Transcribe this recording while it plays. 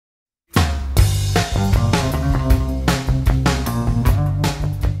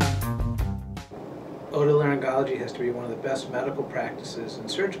otolaryngology has to be one of the best medical practices and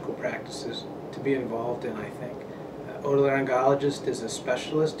surgical practices to be involved in, I think. Otolaryngologist is a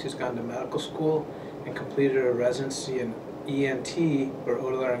specialist who's gone to medical school and completed a residency in ENT, or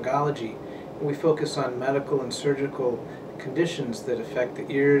otolaryngology, and we focus on medical and surgical conditions that affect the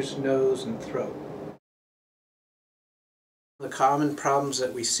ears, nose, and throat. The common problems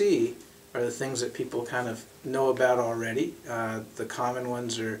that we see are the things that people kind of know about already. The common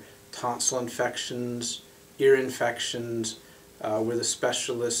ones are tonsil infections, ear infections. We're the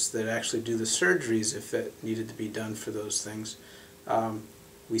specialists that actually do the surgeries if it needed to be done for those things.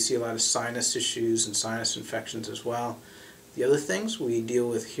 We see a lot of sinus issues and sinus infections as well. The other things, we deal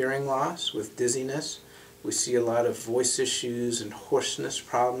with hearing loss, with dizziness. We see a lot of voice issues and hoarseness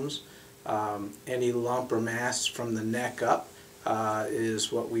problems. Any lump or mass from the neck up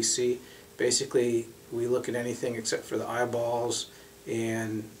is what we see. Basically, we look at anything except for the eyeballs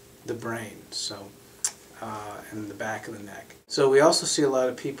and the brain, and the back of the neck. So we also see a lot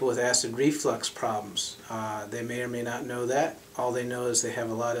of people with acid reflux problems. They may or may not know that. All they know is they have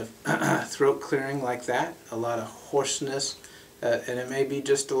a lot of throat clearing like that, a lot of hoarseness, and it may be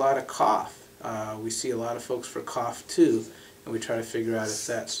just a lot of cough. We see a lot of folks for cough too, and we try to figure out if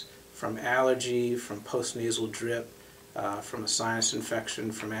that's from allergy, from postnasal drip, from a sinus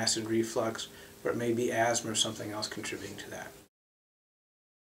infection, from acid reflux, or it may be asthma or something else contributing to that.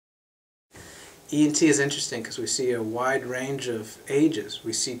 ENT is interesting because we see a wide range of ages.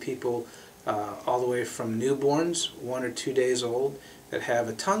 We see people all the way from newborns, 1 or 2 days old, that have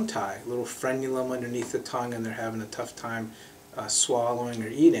a tongue tie, a little frenulum underneath the tongue, and they're having a tough time swallowing or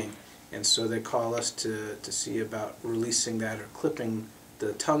eating. And so they call us to see about releasing that or clipping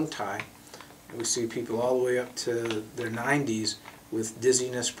the tongue tie. And we see people all the way up to their 90s with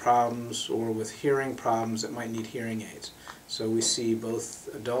dizziness problems or with hearing problems that might need hearing aids. So we see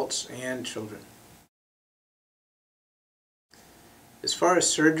both adults and children. As far as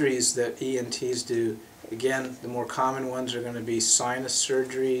surgeries that ENTs do, again, the more common ones are going to be sinus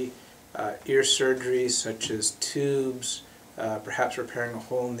surgery, ear surgeries such as tubes, perhaps repairing a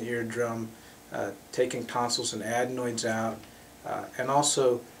hole in the eardrum, taking tonsils and adenoids out, and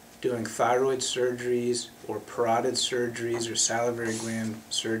also doing thyroid surgeries or parotid surgeries or salivary gland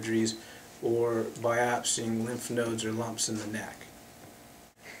surgeries, or biopsying lymph nodes or lumps in the neck.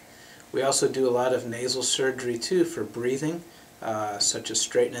 We also do a lot of nasal surgery too for breathing, such as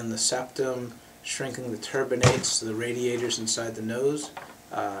straightening the septum, shrinking the turbinates, the radiators inside the nose,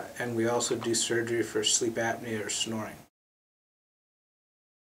 and we also do surgery for sleep apnea or snoring.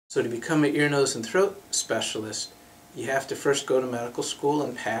 So to become an ear, nose, and throat specialist, you have to first go to medical school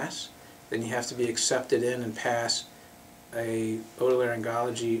and pass. Then you have to be accepted in and pass a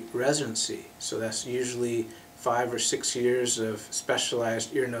otolaryngology residency. So that's usually 5 or 6 years of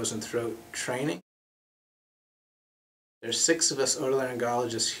specialized ear, nose, and throat training. There's 6 of us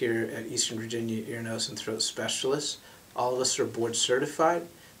otolaryngologists here at Eastern Virginia Ear, Nose, and Throat Specialists. All of us are board certified,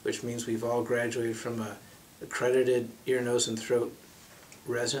 which means we've all graduated from an accredited ear, nose, and throat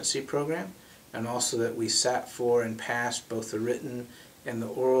residency program, and also that we sat for and passed both the written and the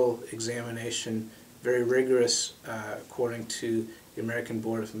oral examination, very rigorous according to the American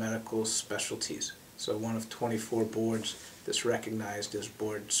Board of Medical Specialties. So one of 24 boards that's recognized as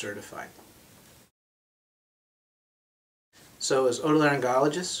board certified. So as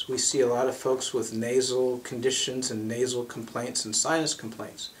otolaryngologists, we see a lot of folks with nasal conditions and nasal complaints and sinus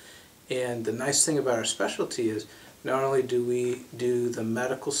complaints. And the nice thing about our specialty is not only do we do the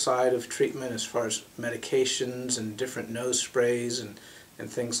medical side of treatment as far as medications and different nose sprays and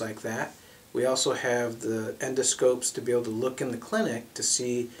things like that, we also have the endoscopes to be able to look in the clinic to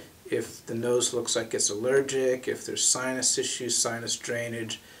see if the nose looks like it's allergic, if there's sinus issues, sinus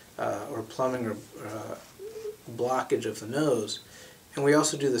drainage, or plumbing or blockage of the nose. And we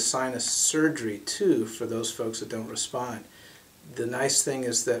also do the sinus surgery too for those folks that don't respond. The nice thing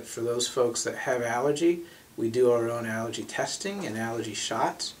is that for those folks that have allergy, we do our own allergy testing and allergy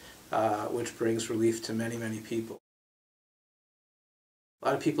shots, which brings relief to many, many people. A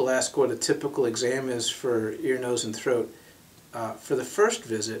lot of people ask what a typical exam is for ear, nose, and throat. For the first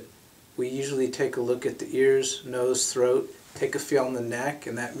visit, we usually take a look at the ears, nose, throat, take a feel on the neck,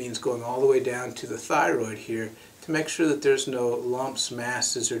 and that means going all the way down to the thyroid here to make sure that there's no lumps,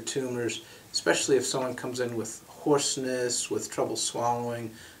 masses, or tumors, especially if someone comes in with hoarseness, with trouble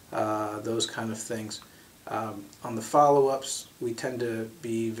swallowing, those kind of things. On the follow-ups, we tend to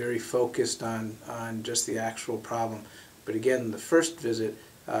be very focused on just the actual problem. But again, the first visit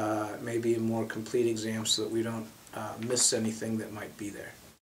may be a more complete exam so that we don't miss anything that might be there.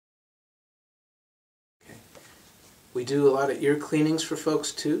 Okay. We do a lot of ear cleanings for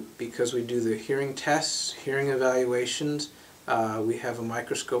folks too, because we do the hearing tests, hearing evaluations. We have a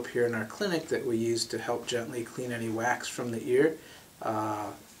microscope here in our clinic that we use to help gently clean any wax from the ear.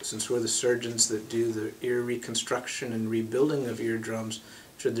 Since we're the surgeons that do the ear reconstruction and rebuilding of eardrums,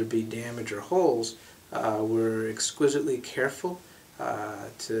 should there be damage or holes, we're exquisitely careful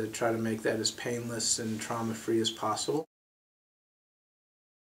to try to make that as painless and trauma-free as possible.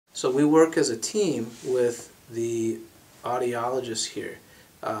 So we work as a team with the audiologist here.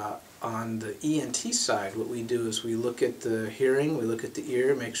 On the ENT side, what we do is we look at the hearing, we look at the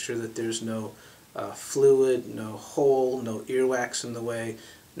ear, make sure that there's no fluid, no hole, no earwax in the way,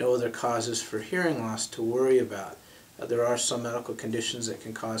 no other causes for hearing loss to worry about. There are some medical conditions that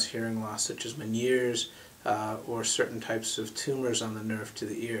can cause hearing loss, such as Meniere's or certain types of tumors on the nerve to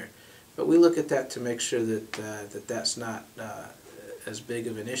the ear. But we look at that to make sure that that's not as big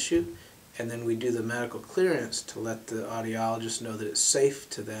of an issue, and then we do the medical clearance to let the audiologist know that it's safe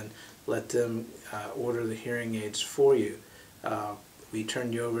to then let them order the hearing aids for you. We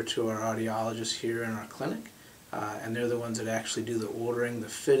turn you over to our audiologist here in our clinic, and they're the ones that actually do the ordering, the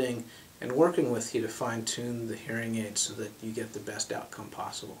fitting, and working with you to fine-tune the hearing aids so that you get the best outcome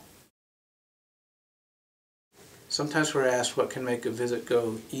possible. Sometimes we're asked what can make a visit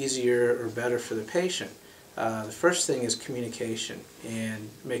go easier or better for the patient. The first thing is communication and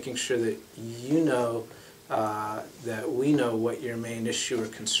making sure that you know that we know what your main issue or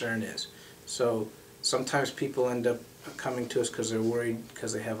concern is. So sometimes people end up coming to us because they're worried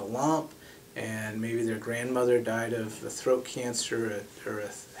because they have a lump and maybe their grandmother died of a throat cancer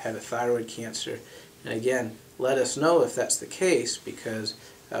or had a thyroid cancer. And again, let us know if that's the case, because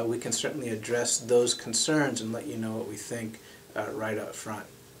we can certainly address those concerns and let you know what we think right up front.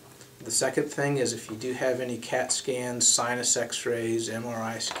 The second thing is, if you do have any CAT scans, sinus x-rays,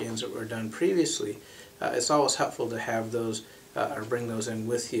 MRI scans that were done previously, it's always helpful to have those or bring those in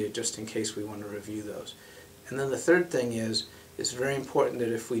with you just in case we want to review those. And then the third thing is, it's very important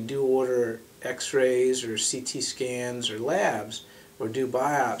that if we do order x-rays or CT scans or labs or do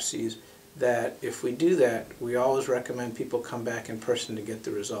biopsies, that if we do that, we always recommend people come back in person to get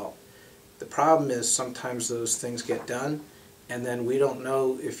the result. The problem is sometimes those things get done and then we don't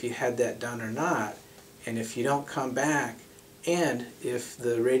know if you had that done or not, and if you don't come back, and if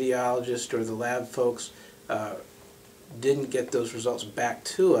the radiologist or the lab folks didn't get those results back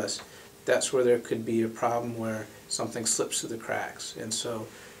to us, that's where there could be a problem where something slips through the cracks. And so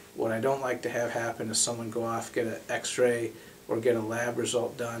what I don't like to have happen is someone go off, get an x-ray or get a lab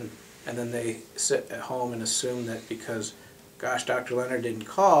result done, and then they sit at home and assume that because, gosh, Dr. Leonard didn't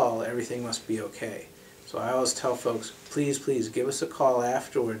call, everything must be okay. So I always tell folks, please, please give us a call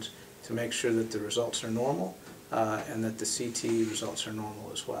afterwards to make sure that the results are normal and that the CT results are normal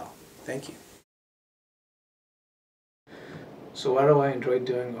as well. Thank you. So why do I enjoy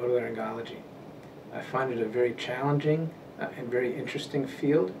doing otolaryngology? I find it a very challenging and very interesting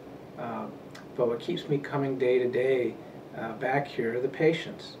field, but what keeps me coming day to day back here are the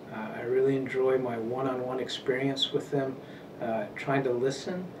patients. I really enjoy my one-on-one experience with them, trying to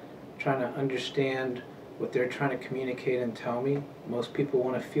listen, trying to understand what they're trying to communicate and tell me. Most people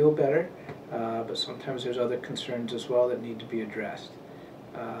want to feel better, but sometimes there's other concerns as well that need to be addressed.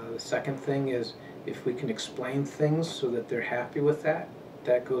 The second thing is, if we can explain things so that they're happy with that,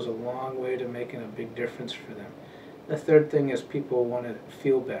 that goes a long way to making a big difference for them. The third thing is people want to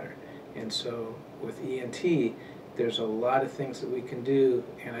feel better, and so with ENT there's a lot of things that we can do,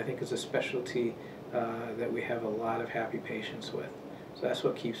 and I think it's a specialty that we have a lot of happy patients with. So that's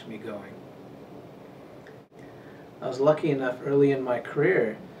what keeps me going. I was lucky enough early in my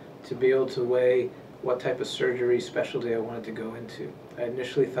career to be able to weigh what type of surgery specialty I wanted to go into. I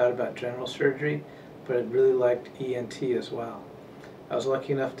initially thought about general surgery, but I really liked ENT as well. I was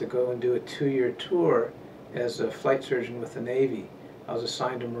lucky enough to go and do a 2-year tour as a flight surgeon with the Navy. I was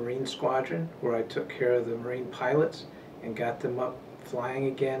assigned a Marine squadron where I took care of the Marine pilots and got them up flying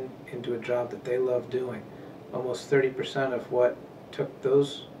again into a job that they loved doing. Almost 30% of what took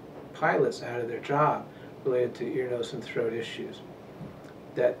those pilots out of their job related to ear, nose, and throat issues.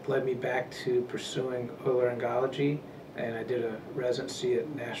 That led me back to pursuing otolaryngology, and I did a residency at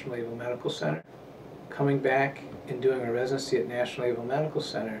National Naval Medical Center. Coming back and doing a residency at National Naval Medical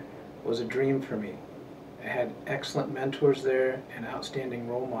Center was a dream for me. I had excellent mentors there and outstanding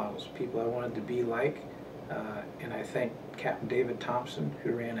role models, people I wanted to be like, and I thank Captain David Thompson,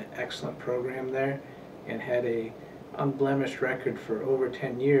 who ran an excellent program there and had a unblemished record for over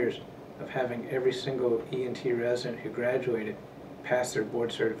 10 years of having every single ENT resident who graduated pass their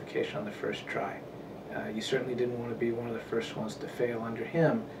board certification on the first try. You certainly didn't want to be one of the first ones to fail under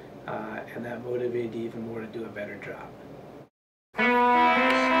him, and that motivated you even more to do a better job.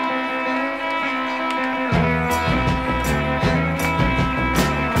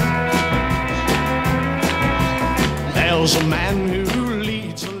 There's a man